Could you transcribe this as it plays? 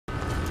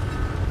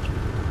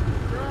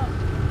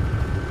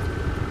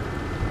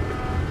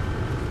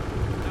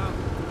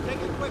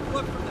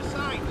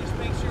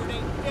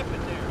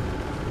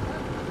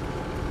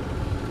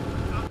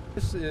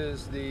This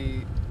is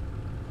the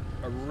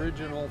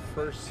original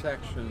first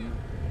section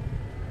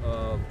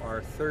of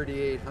our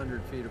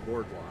 3,800 feet of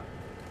boardwalk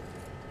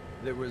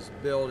that was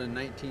built in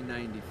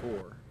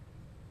 1994.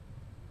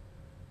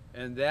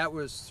 And that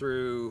was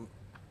through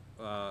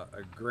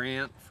a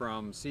grant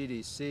from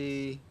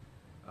CDC,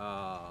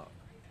 the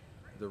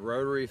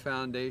Rotary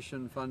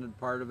Foundation funded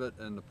part of it,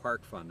 and the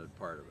park funded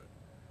part of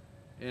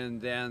it.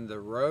 And then the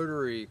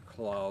Rotary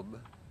Club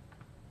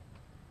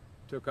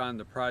took on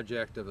the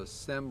project of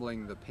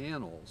assembling the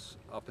panels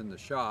up in the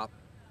shop.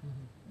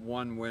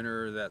 One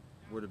winter, that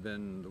would have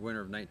been the winter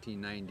of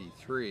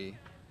 1993,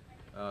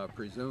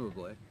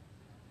 presumably,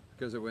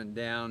 because it went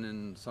down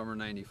in summer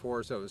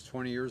 '94, so it was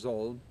 20 years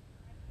old.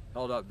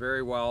 Held up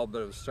very well,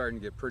 but it was starting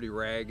to get pretty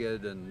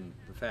ragged, and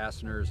the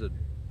fasteners had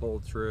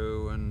pulled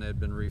through and they'd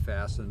been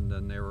refastened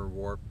and they were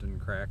warped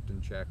and cracked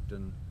and checked,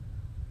 and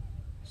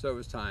so it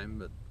was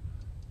time.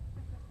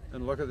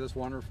 And look at this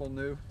wonderful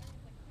new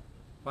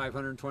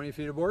 520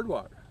 feet of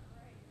boardwalk.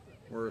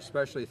 We're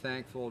especially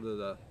thankful to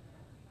the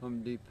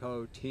Home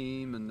Depot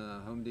team and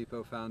the Home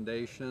Depot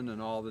Foundation and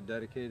all the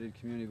dedicated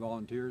community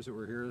volunteers that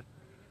were here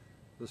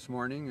this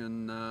morning,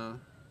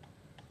 and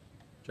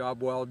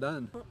job well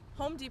done.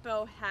 Home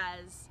Depot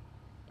has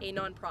a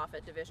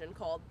nonprofit division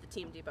called the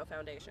Team Depot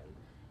Foundation,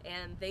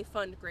 and they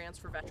fund grants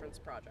for veterans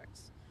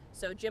projects.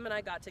 So Jim and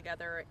I got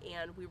together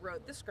and we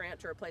wrote this grant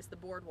to replace the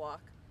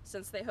boardwalk,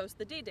 since they host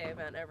the D-Day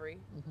event every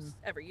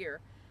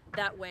year.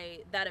 That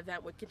way, that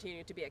event would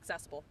continue to be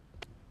accessible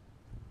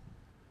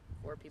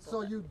for people.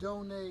 So you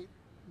donate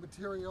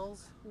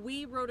materials?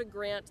 We wrote a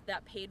grant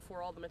that paid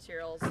for all the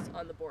materials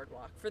on the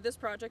boardwalk. For this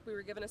project, we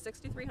were given a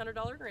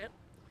 $6,300 grant,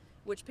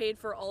 which paid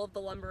for all of the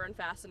lumber and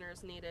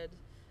fasteners needed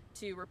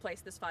to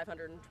replace this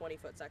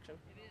 520-foot section.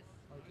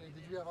 Okay,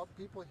 did you have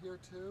people here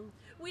too?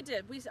 We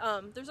did.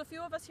 There's a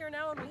few of us here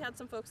now, and we had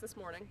some folks this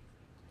morning.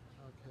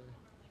 Okay.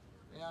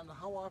 And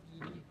how often do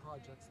you do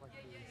projects like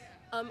these?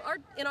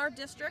 In our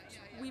district,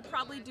 we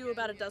probably do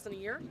about a dozen a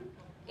year,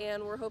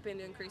 and we're hoping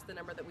to increase the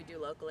number that we do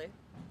locally.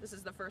 This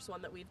is the first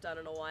one that we've done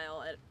in a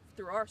while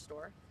through our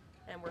store,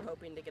 and we're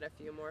hoping to get a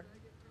few more.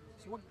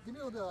 So give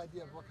me a little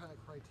idea of what kind of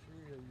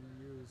criteria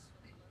you use.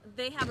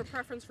 They have a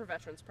preference for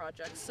veterans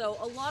projects, so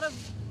a lot of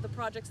the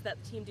projects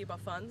that Team Depot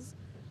funds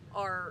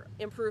are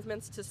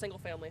improvements to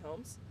single-family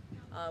homes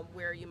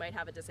where you might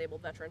have a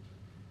disabled veteran.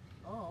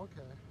 Oh,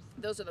 okay.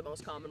 Those are the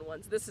most common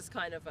ones. This is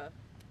kind of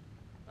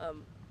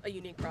a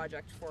unique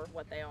project for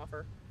what they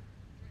offer.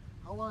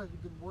 How long have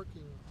you been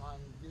working on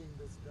getting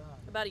this done?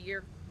 About a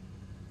year.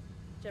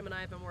 Jim and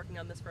I have been working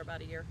on this for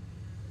about a year.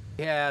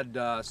 We had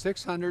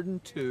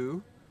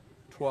 602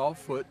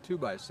 12-foot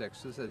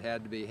 2x6s that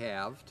had to be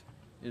halved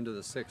into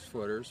the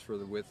 6-footers for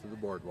the width of the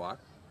boardwalk.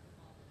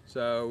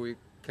 So we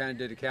kind of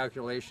did a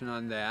calculation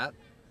on that.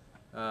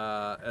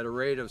 At a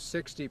rate of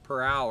 60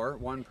 per hour,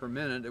 1 per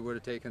minute, it would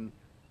have taken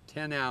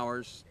 10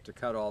 hours to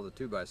cut all the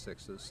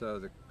 2x6s. So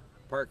the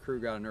park crew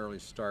got an early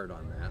start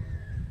on that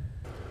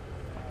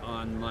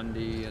on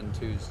Monday and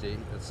Tuesday,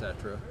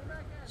 etc.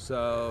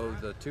 So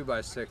the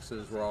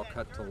 2x6s were all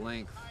cut to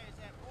length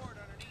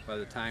by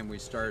the time we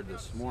started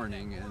this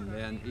morning, and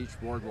then each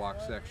boardwalk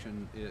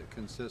section, it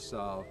consists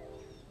of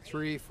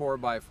 3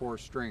 4x4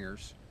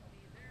 stringers,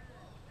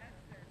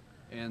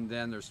 and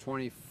then there's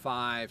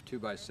 25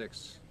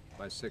 2x6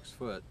 by 6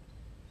 foot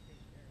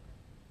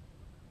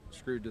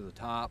screwed to the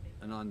top,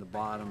 and on the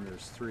bottom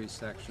there's 3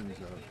 sections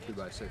of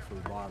 2x6 for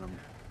the bottom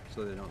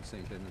so they don't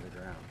sink into the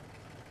ground.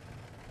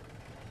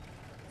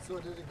 So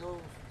did it go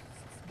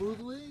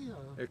smoothly?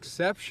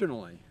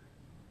 Exceptionally.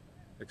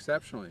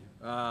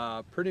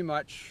 Pretty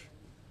much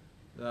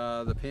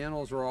the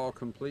panels were all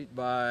complete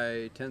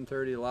by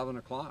 10:30, 11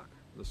 o'clock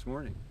this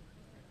morning.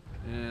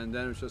 And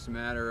then it was just a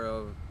matter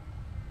of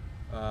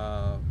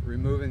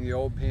removing the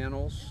old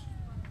panels,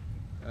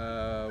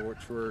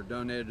 which were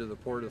donated to the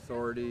Port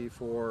Authority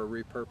for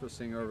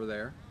repurposing over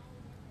there.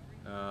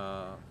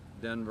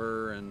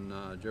 Denver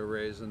and Joe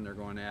Raisin, they're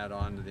going to add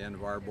on to the end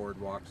of our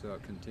boardwalk, so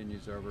it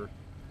continues over.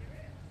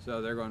 So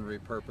they're going to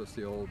repurpose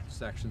the old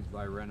sections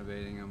by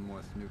renovating them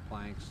with new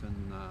planks,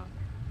 and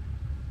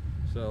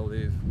so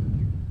leave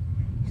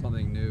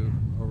something new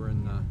over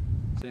in the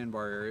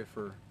sandbar area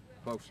for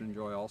folks to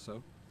enjoy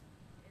also.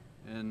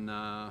 And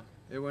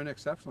it went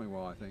exceptionally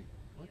well, I think.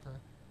 Okay.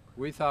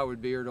 We thought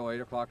we'd be here till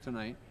 8 o'clock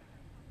tonight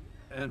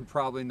and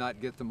probably not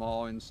get them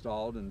all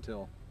installed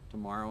until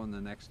tomorrow and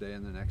the next day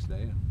and the next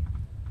day.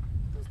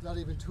 It's not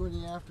even 2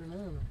 in the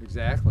afternoon.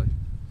 Exactly.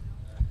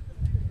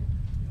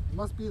 It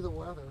must be the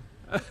weather.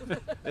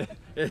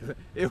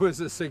 It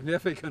was a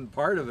significant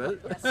part of it.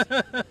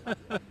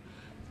 Yes.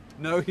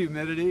 No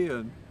humidity,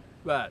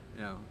 but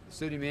you know, the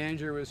city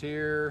manager was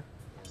here,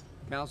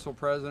 council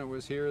president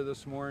was here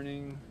this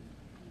morning,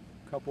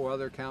 a couple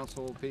other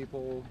council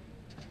people,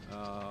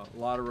 a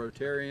lot of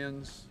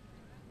Rotarians,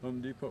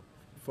 Home Depot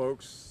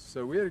folks,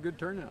 so we had a good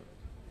turnout.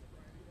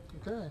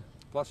 Okay.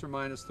 Plus or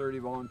minus 30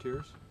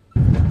 volunteers.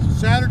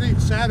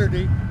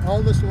 Saturday,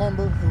 all this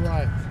lumber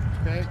arrived,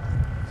 okay?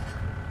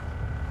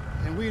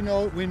 And we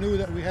knew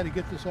that we had to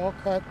get this all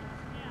cut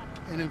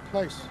and in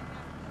place.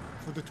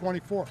 for the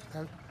 24th.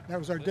 That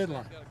was our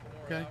deadline,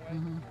 okay?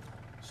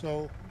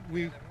 So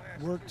we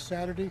worked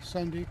Saturday,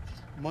 Sunday,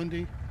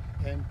 Monday,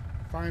 and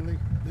finally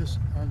this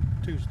on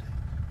Tuesday.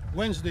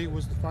 Wednesday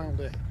was the final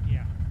day.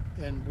 Yeah.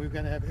 And we're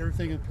going to have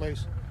everything in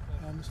place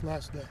on this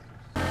last day.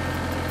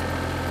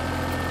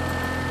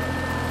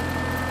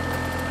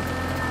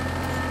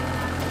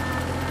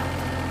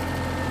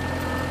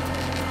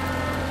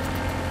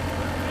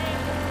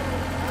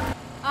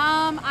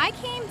 I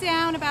came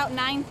down about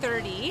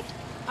 9:30.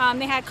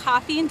 They had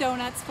coffee and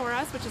donuts for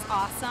us, which is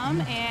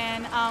awesome.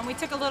 And we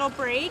took a little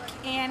break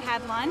and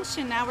had lunch,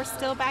 and now we're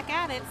still back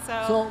at it.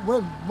 So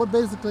what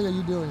basically are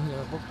you doing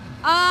here?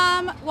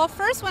 Well,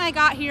 first when I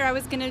got here, I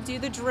was going to do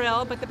the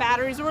drill, but the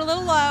batteries were a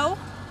little low.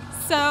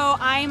 So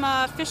I'm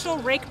an official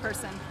rake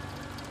person.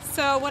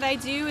 So what I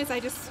do is I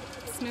just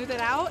smooth it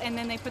out, and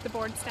then they put the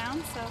boards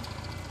down. So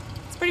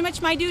it's pretty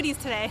much my duties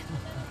today.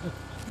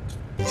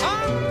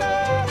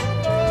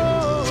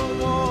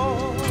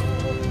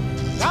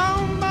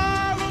 Down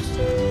by the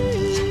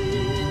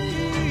sea,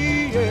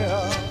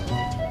 yeah,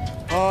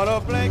 on a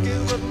blanket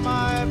with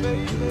my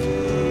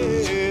baby.